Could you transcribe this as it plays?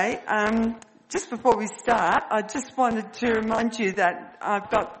Just before we start, I just wanted to remind you that I've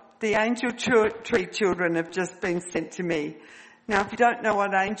got the angel tree children have just been sent to me. Now, if you don't know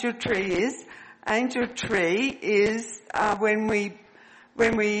what angel tree is when we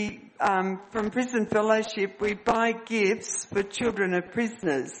from Prison Fellowship, we buy gifts for children of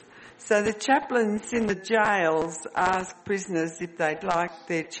prisoners. So the chaplains in the jails ask prisoners if they'd like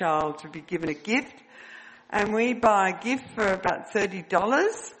their child to be given a gift. And we buy a gift for about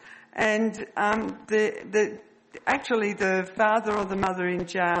 $30. And the father or the mother in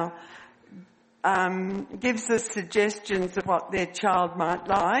jail gives us suggestions of what their child might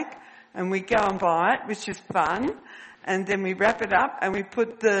like, and we go and buy it, which is fun. And then we wrap it up and we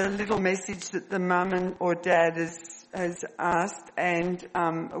put the little message that the mum or dad has asked, and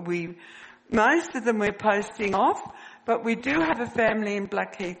most of them we're posting off, but we do have a family in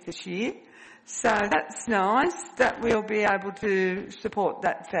Blackheath this year. So that's nice that we'll be able to support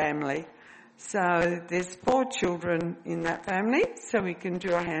that family. So there's 4 children in that family, so we can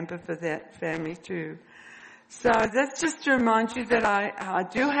do a hamper for that family too. So that's just to remind you that I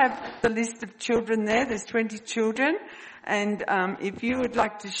do have the list of children there. There's 20 children. And if you would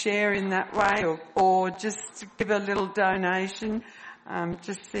like to share in that way or just give a little donation,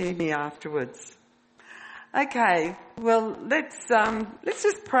 just see me afterwards. Okay, well, let's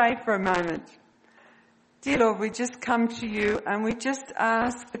just pray for a moment. Dear Lord, we just come to you and we just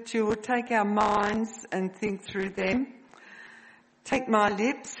ask that you will take our minds and think through them. Take my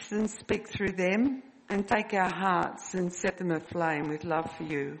lips and speak through them, and take our hearts and set them aflame with love for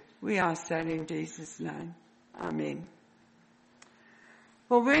you. We ask that in Jesus' name. Amen.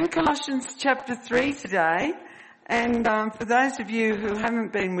 Well, we're in Colossians chapter 3 today. And for those of you who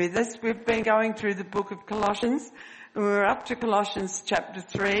haven't been with us, we've been going through the book of Colossians, and we're up to Colossians chapter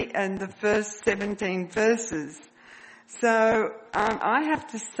 3 and the first 17 verses. So I have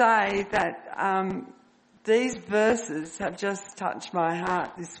to say that these verses have just touched my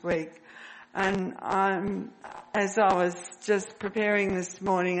heart this week. And as I was just preparing this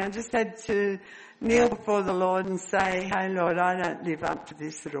morning, I just had to kneel before the Lord and say, hey Lord, I don't live up to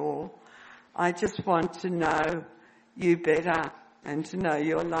this at all. I just want to know you better and to know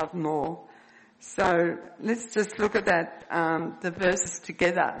your love more. So let's just look at that, the verses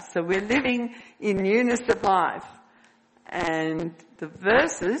together. So we're living in newness of life. And the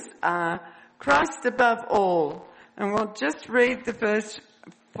verses are Christ above all. And we'll just read the first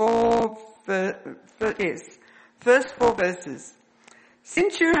 4 verses.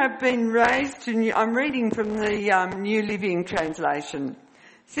 Since you have been raised to new, I'm reading from the New Living Translation.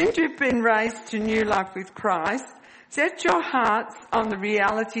 Since you've been raised to new life with Christ, set your hearts on the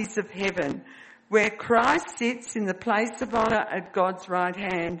realities of heaven, where Christ sits in the place of honour at God's right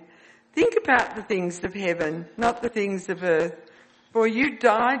hand. Think about the things of heaven, not the things of earth. For you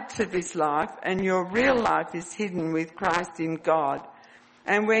died to this life, and your real life is hidden with Christ in God.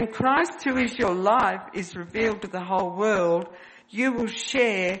 And when Christ, who is your life, is revealed to the whole world, you will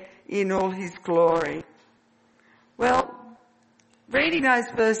share in all his glory. Well, reading those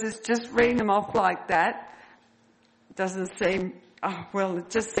verses, just reading them off like that, doesn't seem, it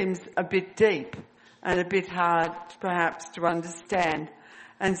just seems a bit deep and a bit hard perhaps to understand.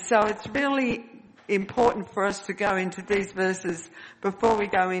 And so it's really important for us to go into these verses before we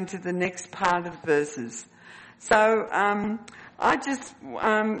go into the next part of the verses. So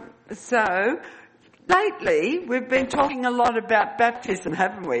lately we've been talking a lot about baptism,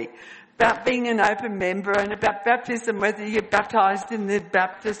 haven't we? About being an open member and about baptism, whether you're baptised in the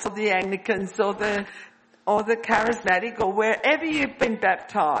Baptists or the Anglicans or the Charismatic or wherever you've been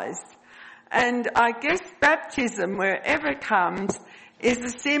baptised. And I guess baptism, wherever it comes, is a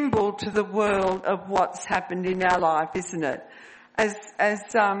symbol to the world of what's happened in our life, isn't it?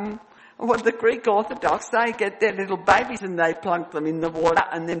 The Greek Orthodox, they get their little babies and they plunk them in the water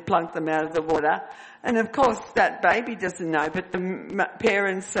and then plunk them out of the water. And of course that baby doesn't know, but the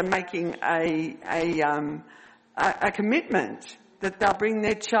parents are making a commitment that they'll bring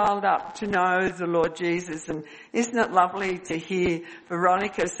their child up to know the Lord Jesus. And isn't it lovely to hear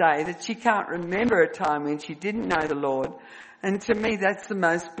Veronica say that she can't remember a time when she didn't know the Lord. And to me, that's the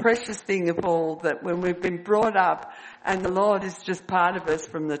most precious thing of all, that when we've been brought up and the Lord is just part of us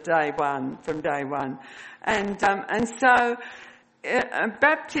from day one. And so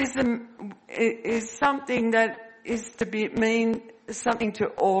baptism is something that is to mean something to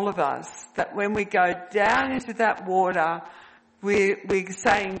all of us, that when we go down into that water, we're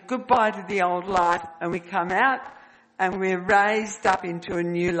saying goodbye to the old life and we come out and we're raised up into a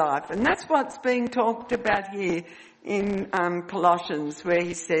new life. And that's what's being talked about here in Colossians, where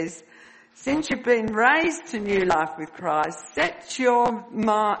he says, Since you've been raised to new life with Christ, set your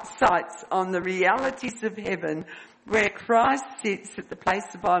sights on the realities of heaven, where Christ sits at the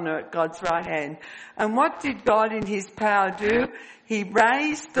place of honour at God's right hand. And what did God in his power do? He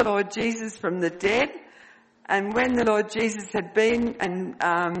raised the Lord Jesus from the dead. And when the Lord Jesus had been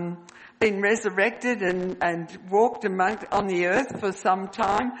resurrected and walked on the earth for some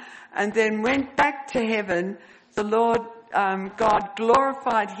time, and then went back to heaven, the Lord God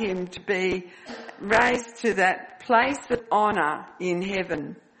glorified him to be raised to that place of honour in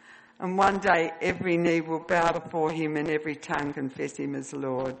heaven. And one day every knee will bow before him and every tongue confess him as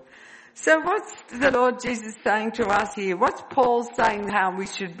Lord. So what's the Lord Jesus saying to us here? What's Paul saying how we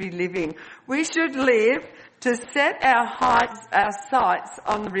should be living? We should live to set our sights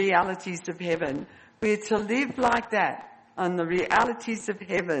on the realities of heaven. We're to live like that, on the realities of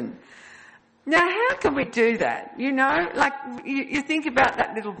heaven. Now, how can we do that? You know, like you think about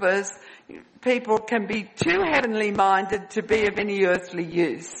that little verse, people can be too heavenly minded to be of any earthly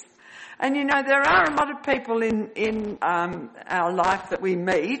use. And you know, there are a lot of people in our life that we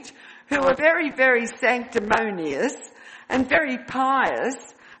meet who are very, very sanctimonious and very pious,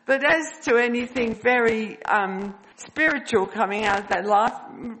 but as to anything very spiritual coming out of their life,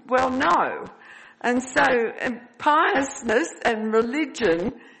 well, no. And so piousness and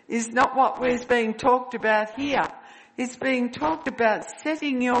religion is not what is being talked about here. It's being talked about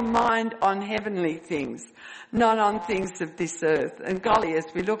setting your mind on heavenly things, not on things of this earth. And golly, as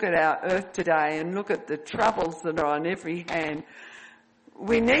we look at our earth today and look at the troubles that are on every hand,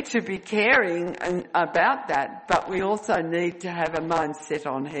 we need to be caring about that, but we also need to have a mind set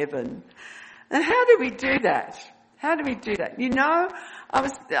on heaven. And how do we do that? How do we do that? You know, I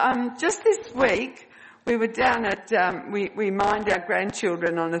was just this week, we were down at, we mind our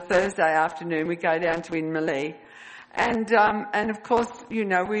grandchildren on a Thursday afternoon. We go down to Merrie. And of course, you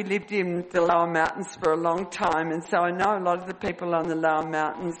know, we lived in the lower mountains for a long time, and so I know a lot of the people on the lower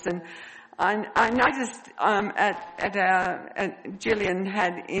mountains. And I noticed Gillian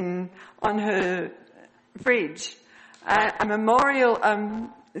had on her fridge a memorial,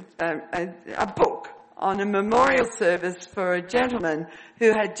 a book on a memorial service for a gentleman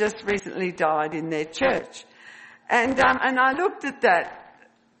who had just recently died in their church. And I looked at that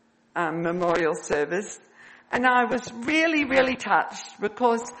memorial service, and I was really, really touched,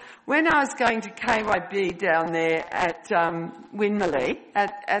 because when I was going to KYB down there at Winmalee,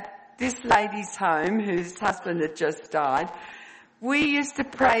 at this lady's home whose husband had just died, we used to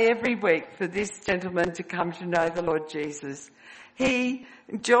pray every week for this gentleman to come to know the Lord Jesus.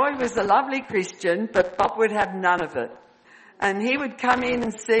 Joy was a lovely Christian, but Bob would have none of it. And he would come in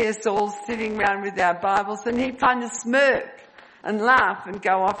and see us all sitting around with our Bibles, and he'd kind of smirk and laugh and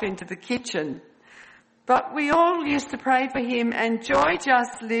go off into the kitchen. But we all used to pray for him, and Joy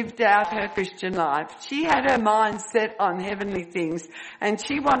just lived out her Christian life. She had her mind set on heavenly things, and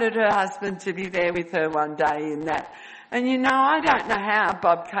she wanted her husband to be there with her one day in that. And you know, I don't know how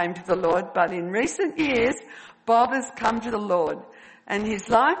Bob came to the Lord, but in recent years, Bob has come to the Lord, and his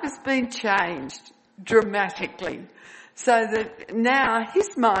life has been changed dramatically. So that now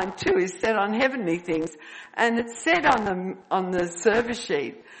his mind too is set on heavenly things. And it's said on the service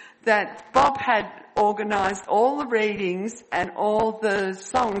sheet that Bob had organised all the readings and all the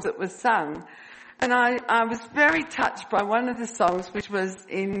songs that were sung. And I was very touched by one of the songs, which was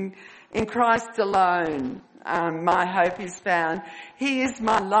in Christ alone, my hope is found. He is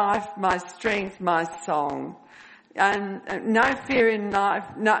my life, my strength, my song. And no fear in life,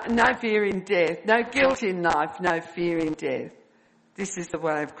 no fear in death, no guilt in life, no fear in death. This is the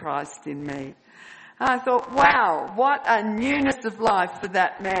way of Christ in me. And I thought, wow, what a newness of life for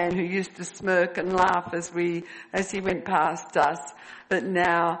that man who used to smirk and laugh as he went past us, but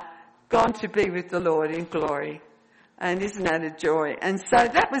now gone to be with the Lord in glory. And isn't that a joy? And so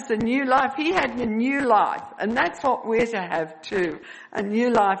that was a new life. He had a new life, and that's what we're to have too, a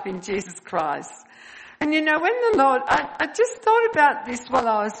new life in Jesus Christ. And you know, when the Lord, I just thought about this while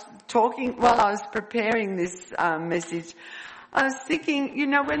I was preparing this message. I was thinking, you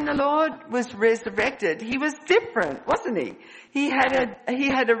know, when the Lord was resurrected, he was different, wasn't he? He had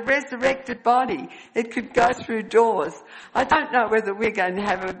a resurrected body. It could go through doors. I don't know whether we're going to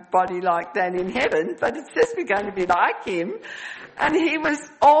have a body like that in heaven, but it says we're going to be like him. And he was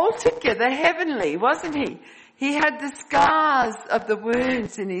altogether heavenly, wasn't he? He had the scars of the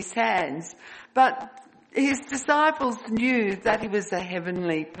wounds in his hands, but his disciples knew that he was a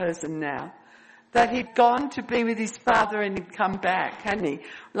heavenly person now, that he'd gone to be with his Father and he'd come back, hadn't he?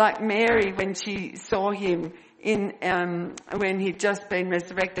 Like Mary, when she saw him when he'd just been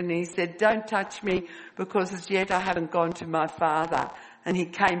resurrected, and he said, "Don't touch me, because as yet I haven't gone to my Father." and he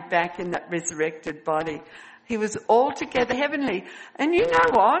came back in that resurrected body. He was altogether heavenly. And you know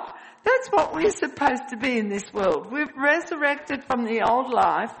what? That's what we're supposed to be in this world. We've resurrected from the old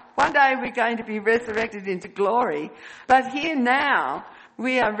life. One day we're going to be resurrected into glory. But here now,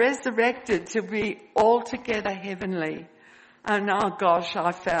 we are resurrected to be altogether heavenly. And oh gosh,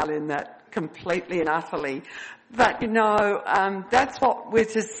 I fell in that completely and utterly. But that's what we're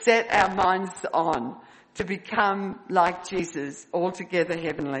to set our minds on, to become like Jesus, altogether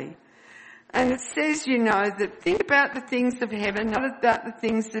heavenly. And it says, that think about the things of heaven, not about the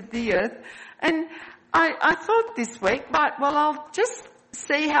things of the earth. And I thought this week, I'll just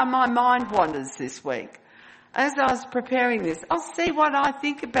see how my mind wanders this week. As I was preparing this, I'll see what I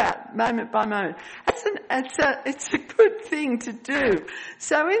think about moment by moment. It's a good thing to do.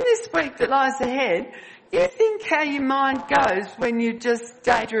 So in this week that lies ahead, you think how your mind goes when you're just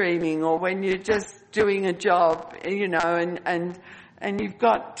daydreaming or when you're just doing a job, and you've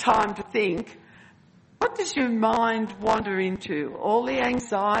got time to think. What does your mind wander into? All the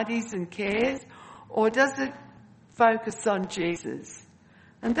anxieties and cares? Or does it focus on Jesus?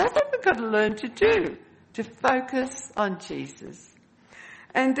 And that's what we've got to learn to do, to focus on Jesus.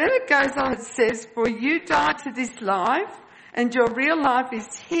 And then it goes on, it says, for you died to this life, and your real life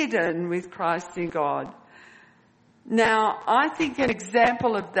is hidden with Christ in God. Now, I think an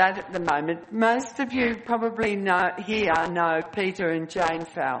example of that at the moment, most of you probably know Peter and Jane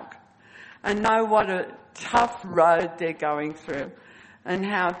Falk and know what a tough road they're going through, and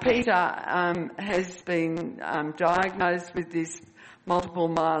how Peter has been diagnosed with this multiple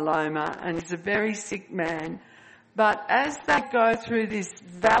myeloma and is a very sick man. But as they go through this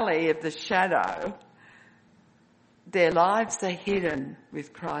valley of the shadow, their lives are hidden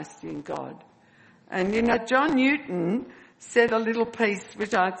with Christ in God. And John Newton said a little piece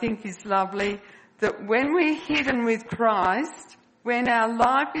which I think is lovely, that when we're hidden with Christ, when our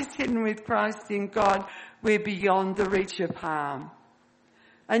life is hidden with Christ in God, we're beyond the reach of harm.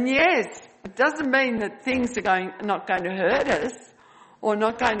 And yes, it doesn't mean that things are not going to hurt us or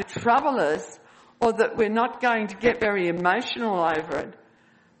not going to trouble us or that we're not going to get very emotional over it.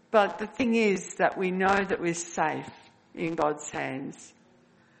 But the thing is that we know that we're safe in God's hands.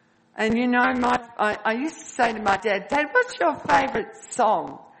 And I used to say to my dad, Dad, what's your favourite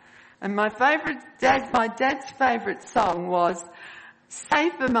song? And my dad's favourite song was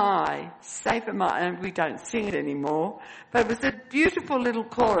Safe Am I, and we don't sing it anymore, but it was a beautiful little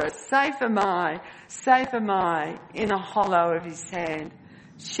chorus. Safe am I in a hollow of his hand,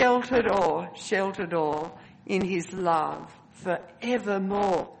 sheltered all in his love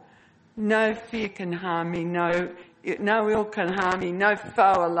forevermore. No fear can harm me, no ill can harm me, no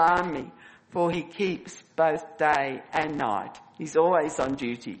foe alarm me, for he keeps both day and night. He's always on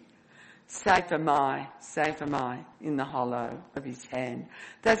duty. Safe am I in the hollow of his hand.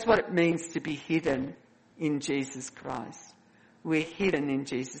 That's what it means to be hidden in Jesus Christ. We're hidden in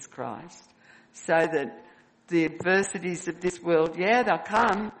Jesus Christ. So that the adversities of this world, they'll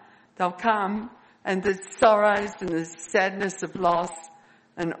come, and the sorrows and the sadness of loss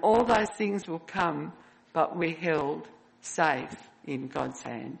and all those things will come, but we're held safe in God's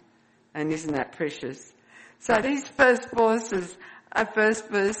hand. And isn't that precious? So these first verses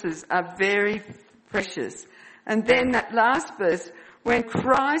are very precious. And then that last verse, when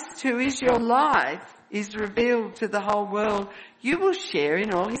Christ, who is your life, is revealed to the whole world, you will share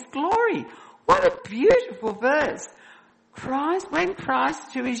in all his glory. What a beautiful verse. When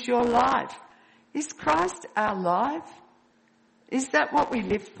Christ, who is your life, is Christ our life? Is that what we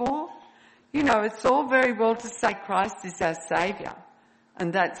live for? It's all very well to say Christ is our Saviour,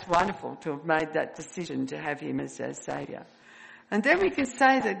 and that's wonderful to have made that decision to have him as our Saviour. And then we can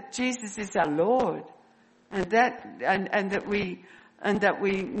say that Jesus is our Lord, and that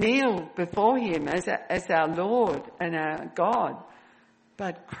we kneel before him as our Lord and our God.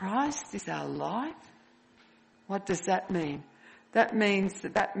 But Christ is our life? What does that mean? That means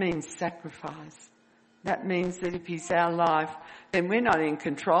sacrifice. That means that if he's our life, then we're not in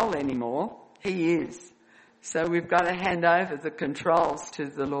control anymore. He is. So we've got to hand over the controls to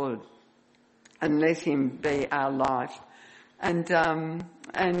the Lord and let him be our life.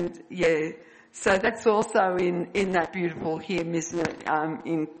 So that's also in that beautiful hymn, isn't it?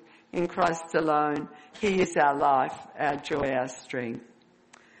 In Christ alone, he is our life, our joy, our strength.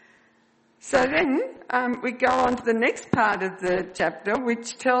 So then we go on to the next part of the chapter,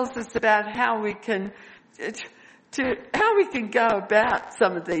 which tells us about how we can go about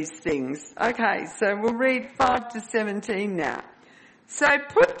some of these things. Okay, so we'll read 5 to 17 now. So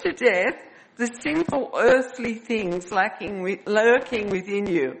put to death the sinful earthly things lurking within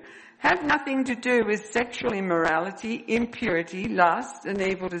you, Have nothing to do with sexual immorality, impurity, lust, and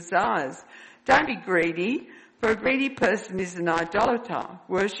evil desires. Don't be greedy, for a greedy person is an idolater,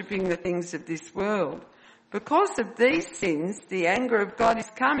 worshipping the things of this world. Because of these sins, the anger of God is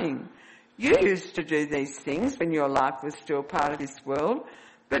coming. You used to do these things when your life was still part of this world,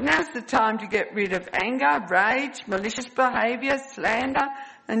 but now's the time to get rid of anger, rage, malicious behaviour, slander,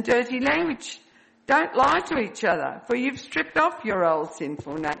 and dirty language. Don't lie to each other, for you've stripped off your old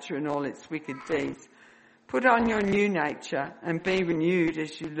sinful nature and all its wicked deeds. Put on your new nature and be renewed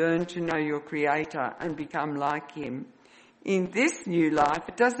as you learn to know your Creator and become like Him. In this new life,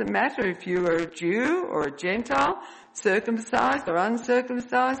 it doesn't matter if you are a Jew or a Gentile, circumcised or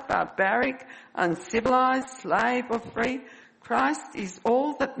uncircumcised, barbaric, uncivilized, slave or free. Christ is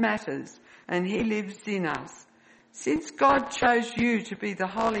all that matters, and He lives in us. Since God chose you to be the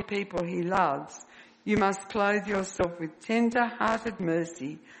holy people He loves, you must clothe yourself with tender-hearted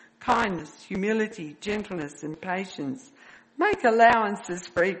mercy, kindness, humility, gentleness and patience. Make allowances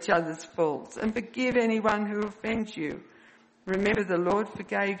for each other's faults and forgive anyone who offends you. Remember, the Lord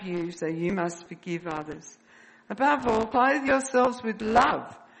forgave you, so you must forgive others. Above all, clothe yourselves with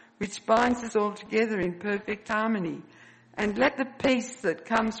love, which binds us all together in perfect harmony. And let the peace that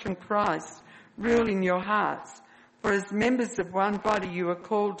comes from Christ rule in your hearts. For as members of one body you are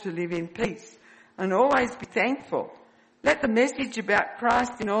called to live in peace and always be thankful. Let the message about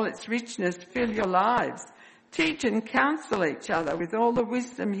Christ in all its richness fill your lives. Teach and counsel each other with all the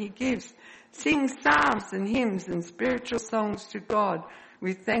wisdom He gives. Sing psalms and hymns and spiritual songs to God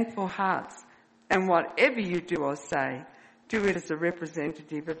with thankful hearts. And whatever you do or say, do it as a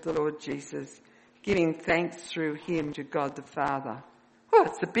representative of the Lord Jesus, giving thanks through Him to God the Father. Well,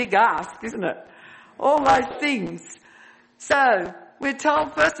 it's a big ask, isn't it? All those things. So, we're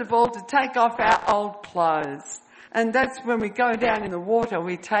told first of all to take off our old clothes. And that's when we go down in the water,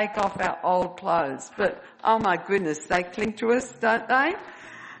 we take off our old clothes. But, oh my goodness, they cling to us, don't they?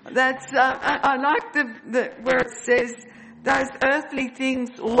 That's, I like the where it says, those earthly things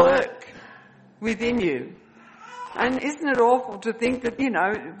lurk within you. And isn't it awful to think that,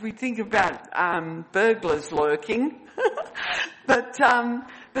 we think about, burglars lurking.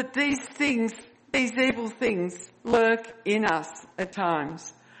 But these things, these evil things lurk in us at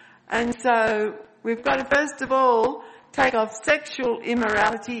times. And so we've got to first of all take off sexual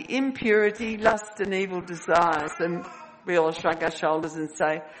immorality, impurity, lust and evil desires. And we all shrug our shoulders and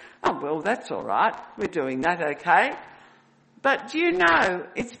say, oh, well, that's all right. We're doing that okay. But do you know,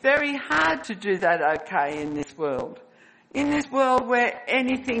 it's very hard to do that okay in this world. In this world where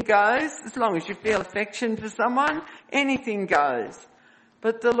anything goes, as long as you feel affection for someone, anything goes.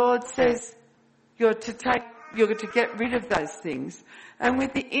 But the Lord says you're to get rid of those things. And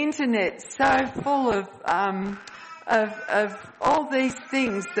with the internet so full of all these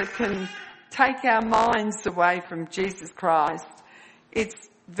things that can take our minds away from Jesus Christ, it's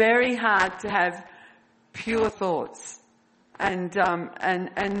very hard to have pure thoughts and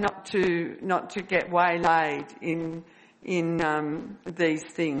not to get waylaid in these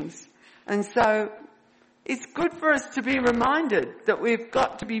things. And so it's good for us to be reminded that we've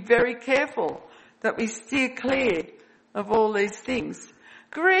got to be very careful that we steer clear of all these things.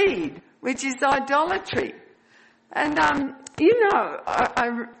 Greed, which is idolatry. And I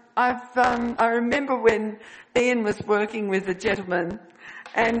remember when Ian was working with a gentleman,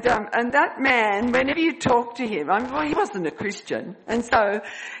 and that man, whenever you talk to him, he wasn't a Christian, and so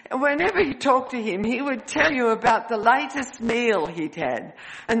whenever you talk to him, he would tell you about the latest meal he'd had,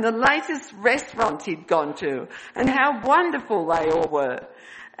 and the latest restaurant he'd gone to, and how wonderful they all were.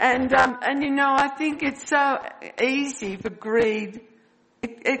 And I think it's so easy for greed.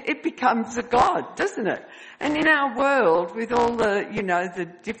 It becomes a god, doesn't it? And in our world, with all the, the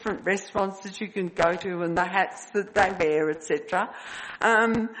different restaurants that you can go to and the hats that they wear, etc.,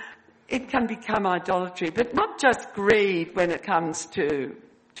 it can become idolatry. But not just greed when it comes to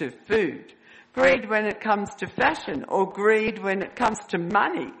food. Greed when it comes to fashion, or greed when it comes to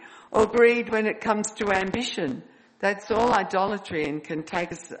money, or greed when it comes to ambition. That's all idolatry and can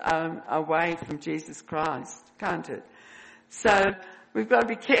take us away from Jesus Christ, can't it? So we've got to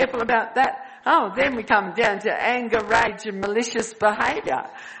be careful about that. Oh, then we come down to anger, rage and malicious behaviour.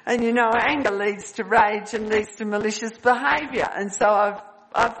 And anger leads to rage and leads to malicious behaviour. And so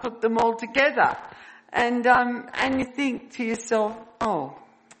I've put them all together. And you think to yourself, well,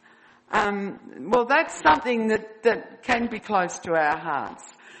 that's something that can be close to our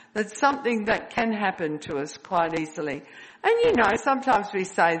hearts. That's something that can happen to us quite easily. And sometimes we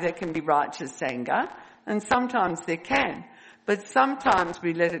say there can be righteous anger, and sometimes there can. But sometimes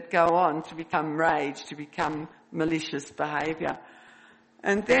we let it go on to become rage, to become malicious behaviour.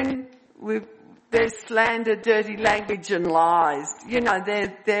 And then there's slander, dirty language and lies.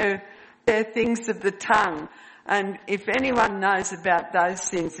 They're things of the tongue. And if anyone knows about those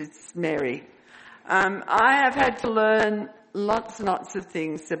sins, it's Merrie. I have had to learn lots and lots of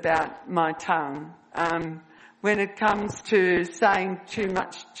things about my tongue. When it comes to saying too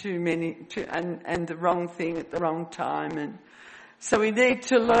much, too many, and the wrong thing at the wrong time. And so we need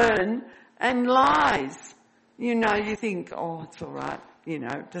to learn. And lies. You think, oh, it's all right.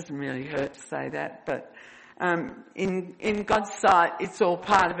 It doesn't really hurt to say that. But in God's sight, it's all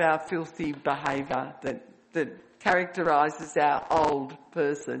part of our filthy behaviour that characterises our old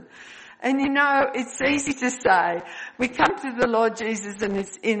person. And it's easy to say, we come to the Lord Jesus and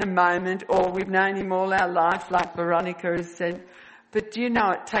it's in a moment, or we've known him all our life, like Veronica has said. But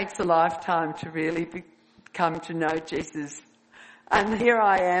it takes a lifetime to really come to know Jesus. And here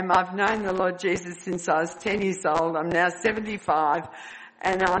I am, I've known the Lord Jesus since I was 10 years old. I'm now 75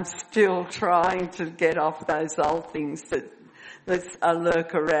 and I'm still trying to get off those old things that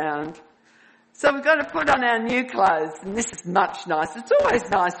lurk around. So we've got to put on our new clothes, and this is much nicer. It's always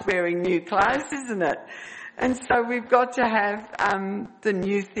nice wearing new clothes, isn't it? And so we've got to have the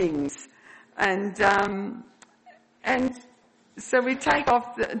new things. And so we take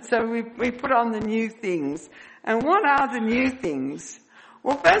off, we put on the new things. And what are the new things?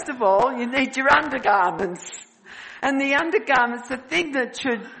 Well, first of all, you need your undergarments. And the undergarments, the thing that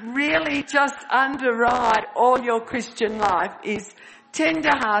should really just underride all your Christian life is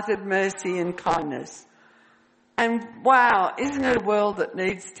tender-hearted mercy and kindness. And wow, isn't it a world that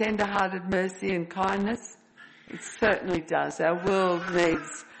needs tender-hearted mercy and kindness? It certainly does. Our world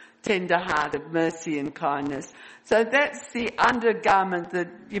needs tender-hearted mercy and kindness. So that's the undergarment that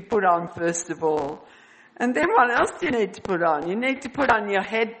you put on first of all. And then what else do you need to put on? You need to put on your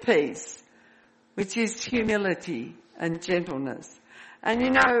headpiece, which is humility and gentleness.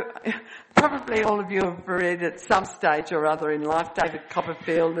 And probably all of you have read at some stage or other in life David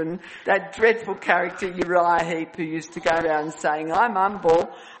Copperfield and that dreadful character Uriah Heep who used to go around saying, I'm humble,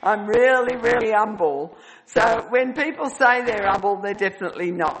 I'm really, really humble. So when people say they're humble, they're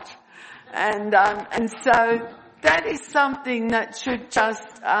definitely not. And so that is something that should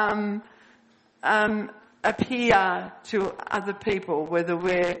just appear to other people, whether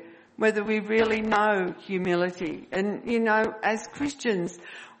we really know humility. And, as Christians,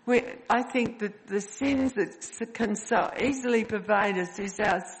 I think that the sins that can so easily pervade us is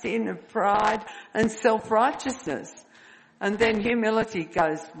our sin of pride and self-righteousness. And then humility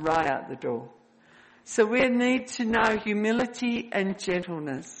goes right out the door. So we need to know humility and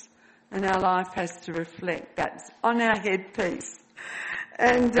gentleness. And our life has to reflect that on our headpiece.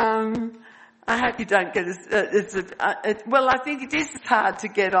 And I hope you don't get well, I think it is as hard to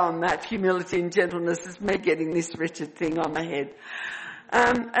get on that humility and gentleness as me getting this wretched thing on my head.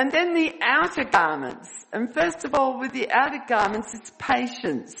 And then the outer garments. And first of all, with the outer garments, it's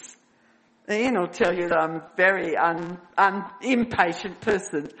patience. Ian will tell you that I'm a very impatient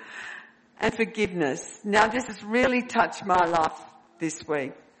person. And forgiveness. Now, this has really touched my life this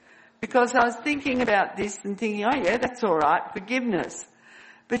week. Because I was thinking about this and thinking, oh yeah, that's all right, forgiveness.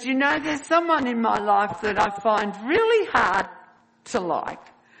 But there's someone in my life that I find really hard to like.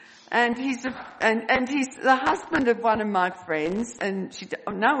 And he's the husband of one of my friends, and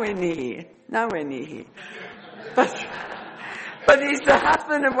nowhere near here. But he's the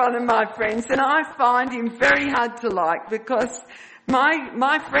husband of one of my friends, and I find him very hard to like because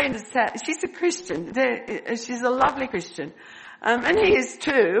my friend she's a Christian. She's a lovely Christian. And he is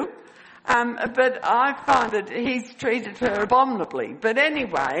too. But I find that he's treated her abominably. But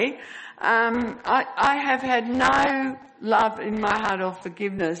anyway, I have had no love in my heart or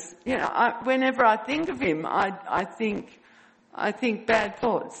forgiveness. Whenever I think of him, I think bad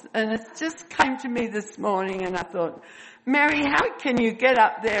thoughts. And it just came to me this morning and I thought, Merrie, how can you get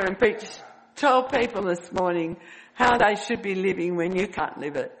up there and tell people this morning how they should be living when you can't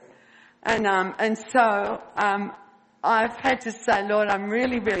live it? And so I've had to say, Lord, I'm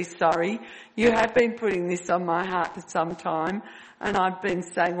really, really sorry. You have been putting this on my heart for some time. And I've been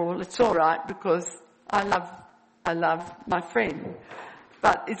saying, well, it's all right because I love my friend.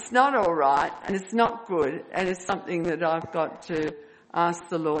 But it's not all right and it's not good and it's something that I've got to ask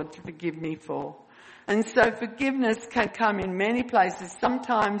the Lord to forgive me for. And so forgiveness can come in many places.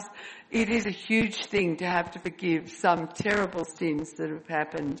 Sometimes it is a huge thing to have to forgive some terrible sins that have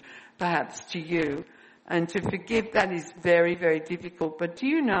happened perhaps to you. And to forgive, that is very, very difficult. But do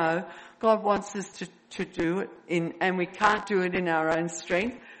you know, God wants us to do it and we can't do it in our own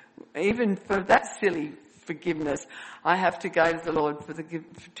strength. Even for that silly forgiveness. I have to go to the Lord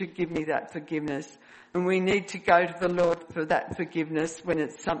to give me that forgiveness. And we need to go to the Lord for that forgiveness when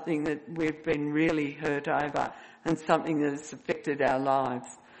it's something that we've been really hurt over and something that has affected our lives.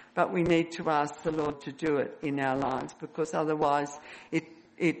 But we need to ask the Lord to do it in our lives, because otherwise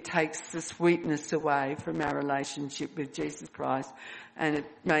it takes the sweetness away from our relationship with Jesus Christ, and it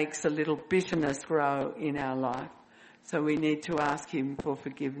makes a little bitterness grow in our life. So we need to ask him for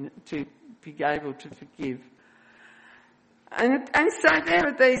forgiveness, to be able to forgive. And so there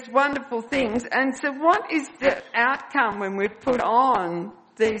are these wonderful things. And so what is the outcome when we put on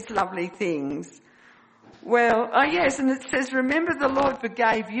these lovely things? Well, yes, and it says, remember the Lord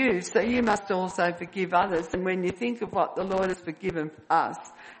forgave you, so you must also forgive others. And when you think of what the Lord has forgiven us,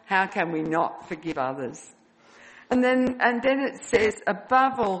 how can we not forgive others? And then it says,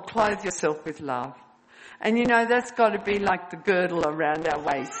 above all, clothe yourself with love. And that's got to be like the girdle around our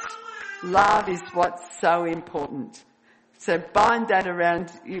waist. Love is what's so important. So bind that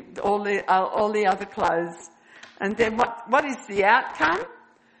around all the other clothes. And then what is the outcome?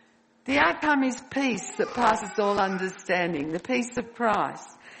 The outcome is peace that passes all understanding, the peace of Christ.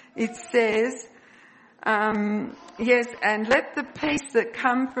 It says, yes, and let the peace that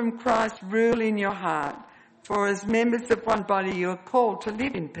comes from Christ rule in your heart. For as members of one body you are called to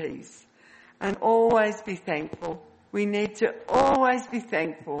live in peace and always be thankful. We need to always be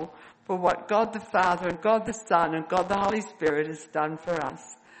thankful for what God the Father and God the Son and God the Holy Spirit has done for us.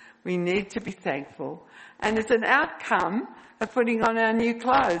 We need to be thankful. And it's an outcome of putting on our new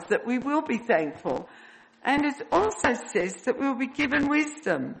clothes that we will be thankful. And it also says that we will be given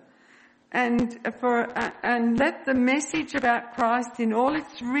wisdom. And let the message about Christ in all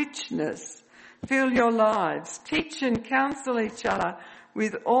its richness fill your lives. Teach and counsel each other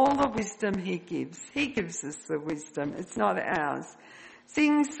with all the wisdom he gives. He gives us the wisdom. It's not ours.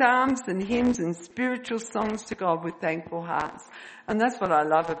 Sing psalms and hymns and spiritual songs to God with thankful hearts. And that's what I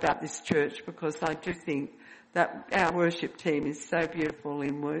love about this church, because I do think that our worship team is so beautiful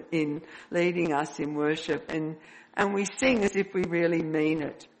in leading us in worship. And we sing as if we really mean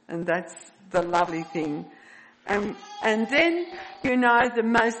it. And that's the lovely thing. And then, the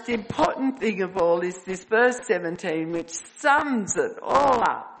most important thing of all is this verse 17, which sums it all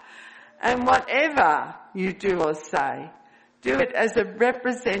up. And whatever you do or say, do it as a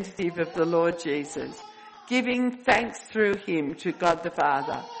representative of the Lord Jesus, giving thanks through him to God the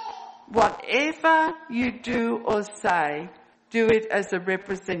Father. Whatever you do or say, do it as a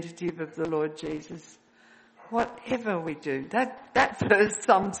representative of the Lord Jesus. Whatever we do. That verse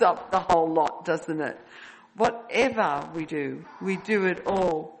sums up the whole lot, doesn't it? Whatever we do it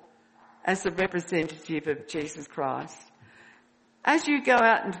all as a representative of Jesus Christ. As you go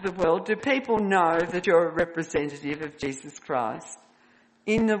out into the world, do people know that you're a representative of Jesus Christ?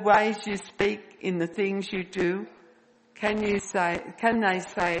 In the ways you speak, in the things you do, can they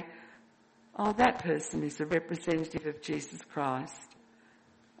say, oh, that person is a representative of Jesus Christ?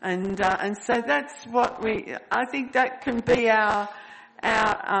 And so that's what I think that can be our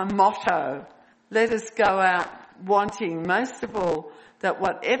motto. Let us go out wanting, most of all, that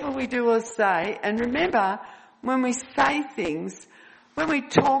whatever we do or say, and remember, when we say things, when we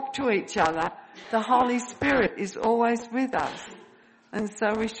talk to each other, the Holy Spirit is always with us. And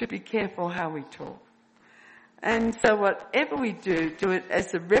so we should be careful how we talk. And so whatever we do it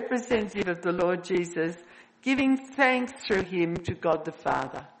as a representative of the Lord Jesus, giving thanks through him to God the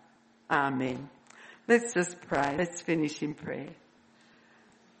Father. Amen. Let's just pray. Let's finish in prayer.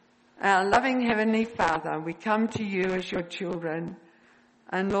 Our loving Heavenly Father, we come to you as your children.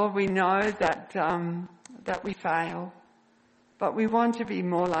 And Lord, we know that we fail. But we want to be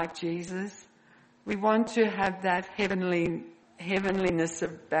more like Jesus. We want to have that heavenliness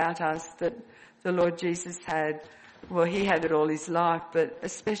about us that the Lord Jesus had. Well, he had it all his life, but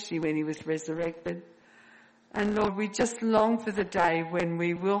especially when he was resurrected. And Lord, we just long for the day when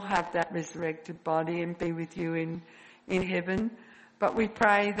we will have that resurrected body and be with you in heaven. But we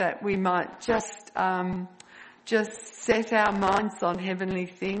pray that we might just set our minds on heavenly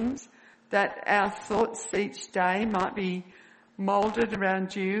things, that our thoughts each day might be moulded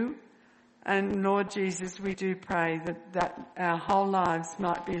around you. And Lord Jesus, we do pray that our whole lives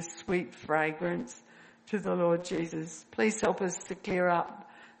might be a sweet fragrance to the Lord Jesus. Please help us to clear up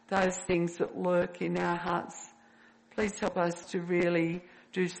those things that lurk in our hearts. Please help us to really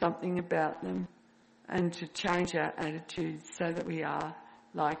do something about them and to change our attitudes so that we are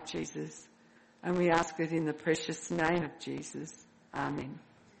like Jesus. And we ask it in the precious name of Jesus. Amen.